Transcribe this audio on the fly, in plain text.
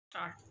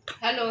Start.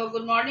 Hello,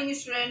 good morning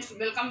students.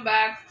 Welcome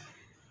back.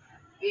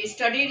 We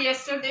studied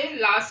yesterday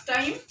last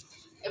time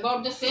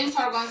about the sense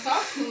organs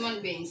of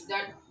human beings.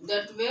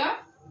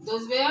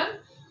 Those were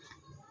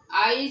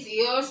eyes,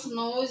 ears,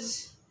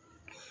 nose,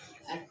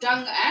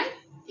 tongue and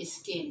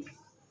skin.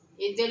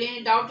 Is there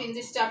any doubt in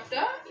this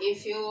chapter?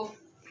 If you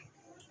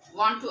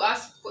want to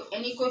ask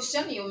any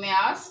question, you may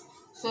ask.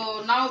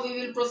 So now we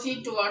will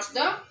proceed towards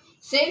the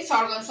sense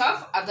organs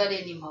of other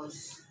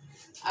animals.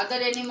 Other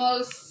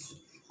animals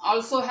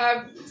also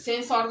have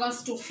sense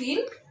organs to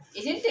feel,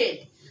 isn't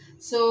it?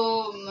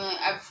 So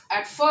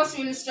at first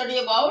we will study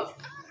about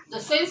the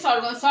sense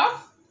organs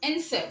of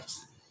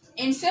insects.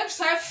 Insects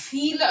have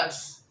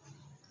feelers.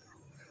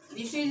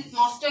 This is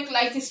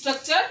mosaic-like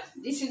structure.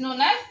 This is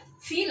known as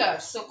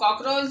feelers. So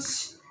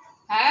cockroaches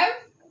have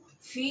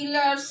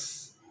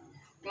feelers.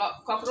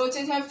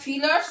 Cockroaches have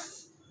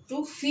feelers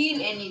to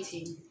feel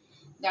anything.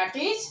 That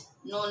is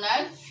known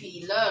as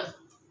feeler.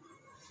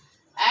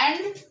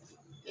 And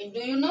do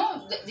you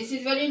know, this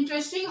is very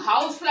interesting.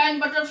 Housefly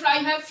and butterfly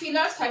have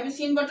feelers. Have you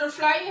seen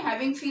butterfly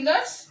having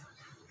feelers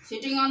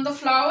sitting on the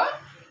flower?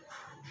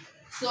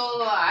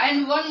 So,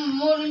 and one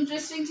more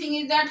interesting thing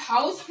is that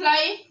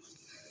housefly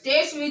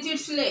tastes with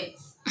its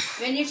legs.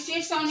 When it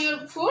sits on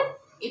your food,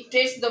 it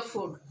tastes the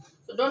food.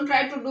 So don't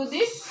try to do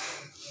this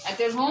at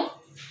your home.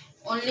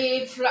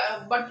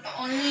 But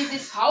only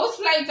this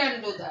housefly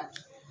can do that.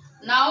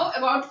 Now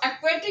about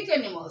aquatic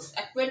animals.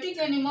 Aquatic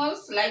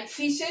animals like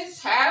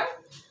fishes have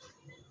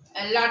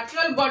a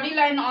lateral body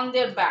line on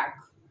their back,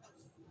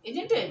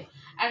 isn't it?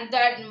 And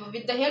that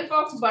with the help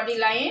of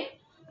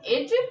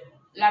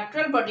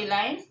lateral body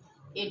line,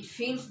 it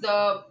feels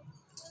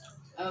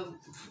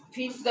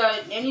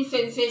any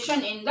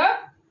sensation in the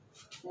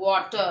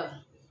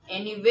water,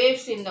 any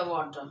waves in the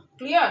water.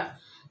 Clear?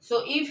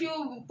 So if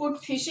you put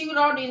fishing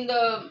rod in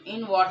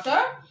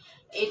water,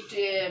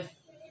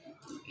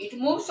 it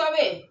moves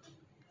away,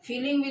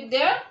 feeling with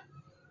their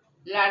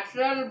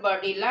lateral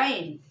body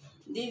line.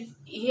 It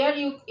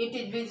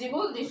is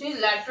visible. This is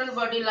lateral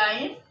body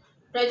line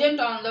present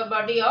on the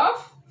body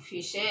of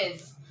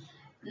fishes.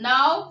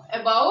 Now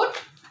about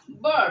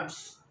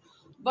birds.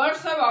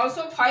 Birds have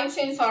also 5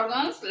 sense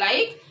organs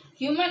like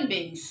human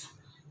beings: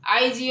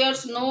 eyes,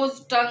 ears,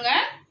 nose, tongue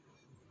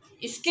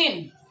and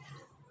skin.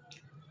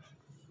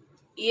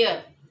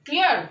 Ear.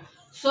 Clear?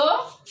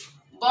 So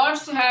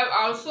birds have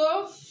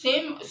also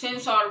same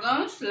sense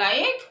organs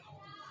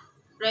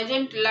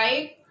present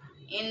like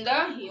in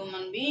the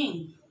human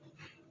being.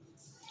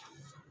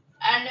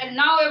 And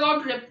now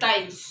about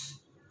reptiles.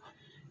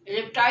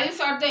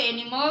 Reptiles are the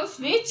animals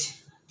which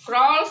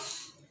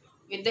crawls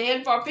with the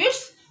help of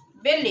its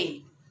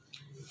belly.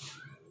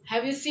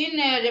 Have you seen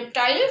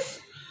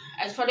reptiles?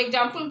 As for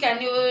example, can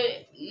you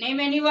name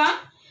anyone?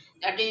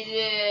 That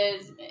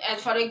is,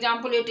 as for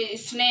example, it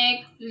is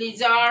snake,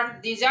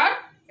 lizard. These are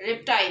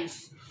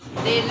reptiles.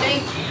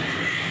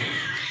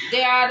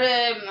 They are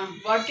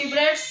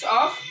vertebrates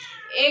of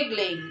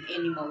egg-laying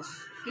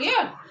animals.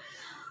 Clear?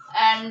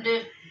 And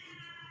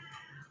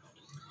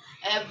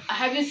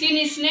have you seen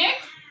a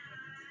snake?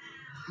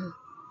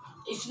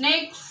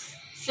 Snake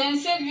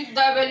senses with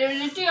the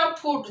availability of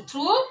food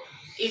through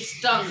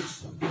its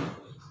tongues.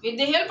 With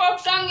the help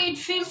of tongue, it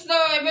feels the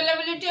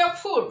availability of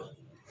food.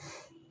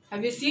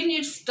 Have you seen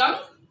its tongue?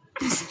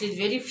 It is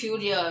very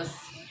furious.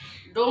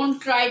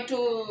 Don't try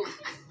to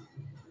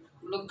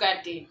look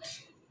at it.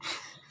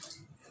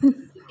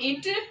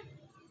 It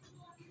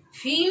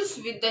feels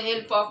with the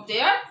help of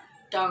their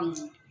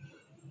tongue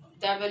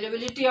the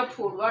availability of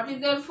food. What is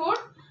their food?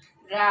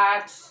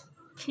 Rats,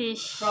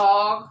 fish,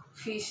 frog,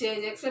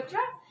 fishes, etc.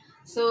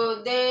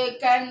 So they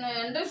can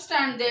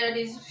understand there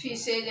is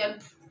fishes and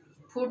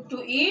food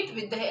to eat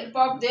with the help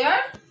of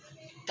their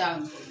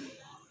tongue.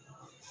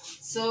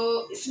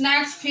 So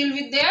snakes feel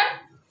with their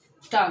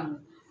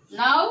tongue.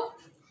 Now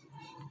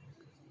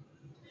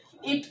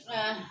it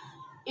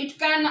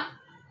can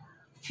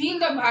feel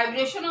the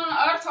vibration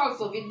on earth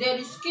also with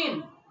their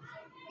skin.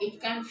 It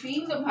can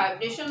feel the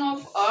vibration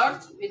of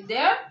earth with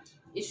their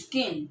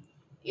skin.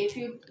 If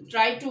you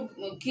try to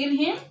kill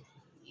him,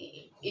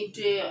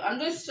 it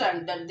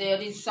understands that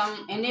there is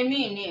some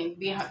enemy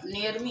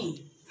near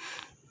me.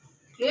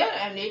 Clear?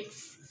 And it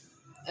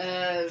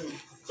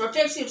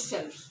protects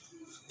itself.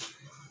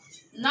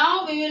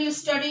 Now we will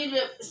study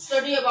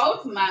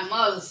about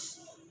mammals.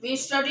 We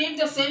studied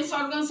the sense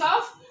organs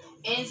of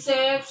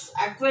insects,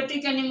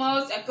 aquatic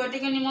animals.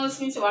 Aquatic animals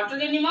means water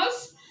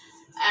animals,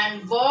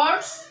 and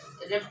birds,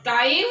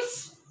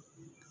 reptiles.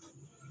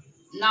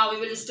 Now we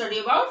will study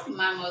about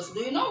mammals.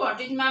 Do you know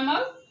what is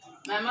mammal?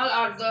 Mammals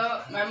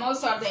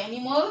are the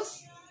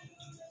animals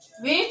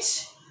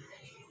which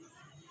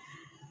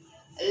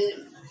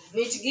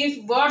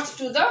give birth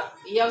to the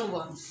young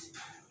ones.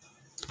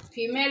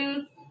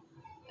 Female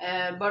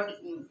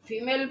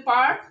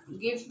part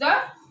gives the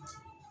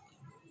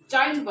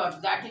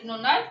childbirth. That is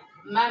known as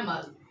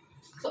mammal.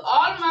 So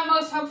all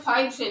mammals have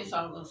 5 sense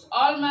organs.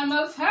 All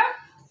mammals have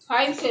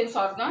 5 sense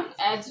organs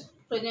as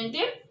present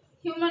in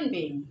human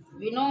being.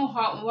 We know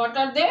what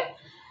are they,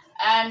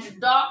 And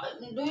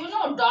do you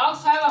know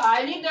dogs have a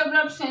highly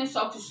developed sense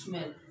of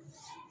smell?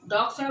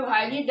 Dogs have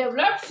highly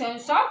developed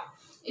sense of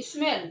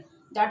smell.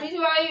 That is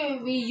why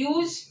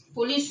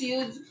police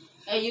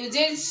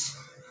uses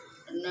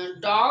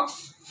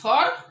dogs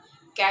for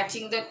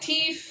catching the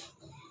thief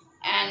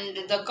and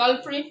the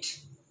culprit,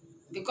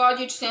 because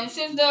it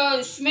senses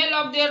the smell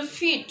of their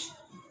feet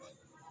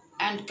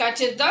and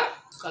catches the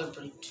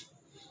culprit.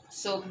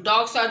 So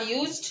dogs are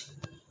used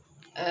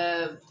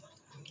uh,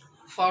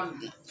 for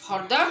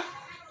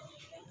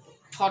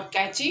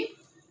catching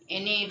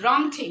any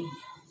wrong thing,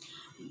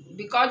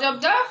 because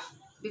of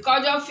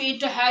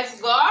it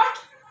has got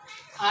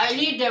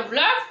highly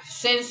developed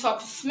sense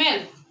of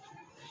smell.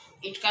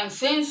 It can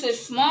sense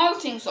small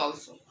things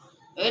also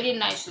very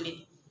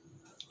nicely.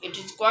 It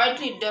is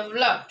quietly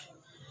developed.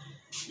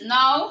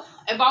 Now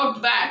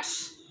about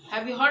bats.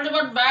 Have you heard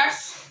about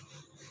bats?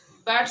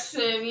 Bats,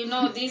 we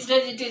know these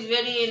days it is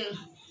very in.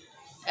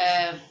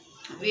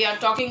 We are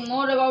talking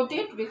more about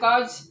it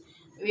because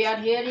we are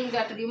hearing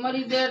that rumor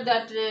is there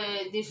that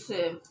this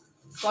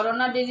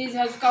corona disease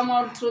has come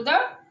out through the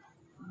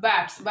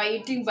bats, by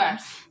eating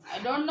bats. I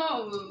don't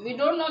know. We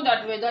don't know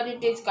that whether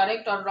it is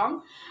correct or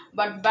wrong.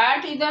 But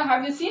bat is a.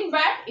 Have you seen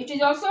bat? It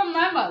is also a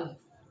mammal,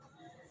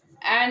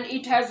 and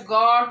it has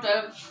got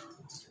a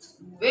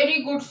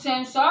very good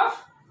sense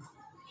of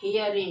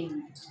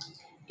hearing.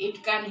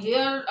 It can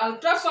hear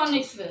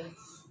ultrasonic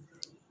waves.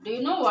 Do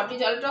you know what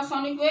is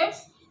ultrasonic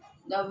waves?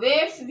 The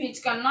waves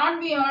which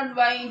cannot be heard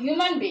by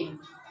human being,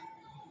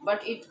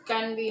 but it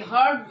can be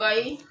heard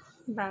by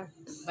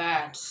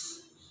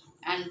bats.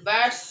 And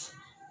bats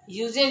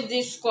uses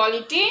this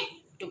quality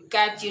to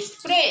catch its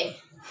prey.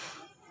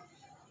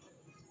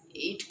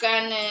 It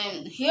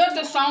can hear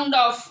the sound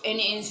of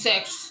any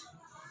insects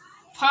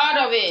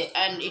far away,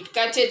 and it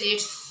catches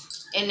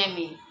its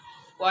enemy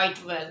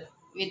quite well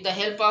with the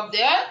help of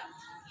their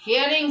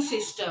hearing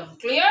system.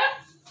 Clear?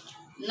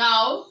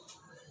 Now,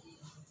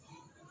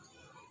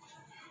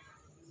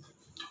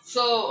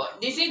 so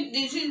this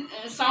is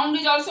sound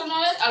is also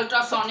known as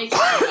ultrasonic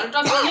sound.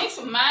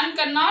 Ultrasonics, man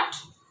cannot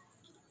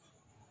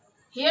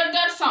hear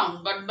that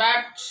sound, but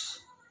bats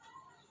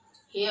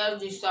hear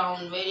the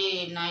sound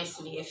very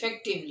nicely,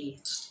 effectively.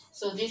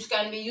 So this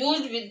can be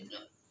used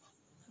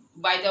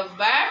by the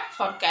bat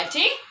for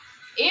catching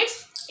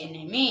its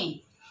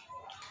enemy.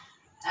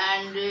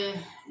 And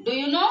do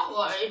you know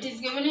what it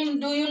is given in?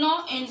 Do you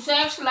know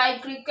insects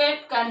like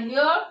cricket can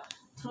hear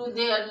through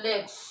their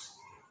legs?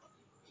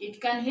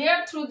 It can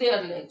hear through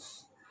their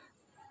legs.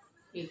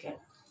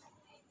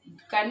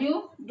 Can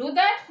you do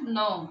that?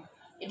 No.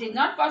 It is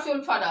not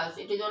possible for us.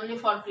 It is only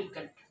for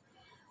cricket.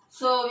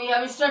 So we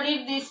have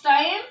studied this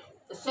time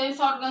the sense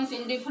organs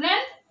in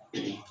different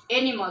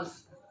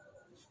animals.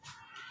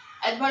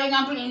 As for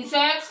example,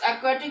 insects,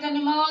 aquatic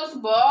animals,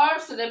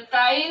 birds,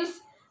 reptiles,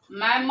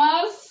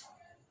 mammals,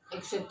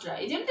 etc.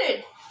 Isn't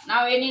it?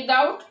 Now any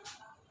doubt?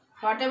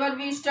 Whatever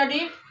we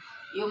studied,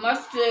 you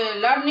must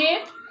learn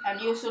it,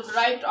 and you should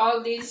write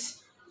all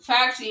these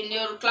facts in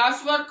your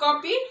classwork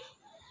copy,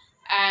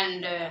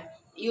 and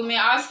you may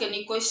ask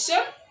any question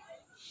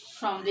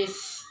from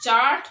this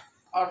chart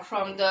or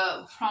from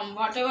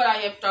whatever I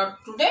have taught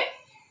today.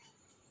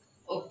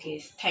 Okay,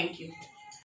 thank you.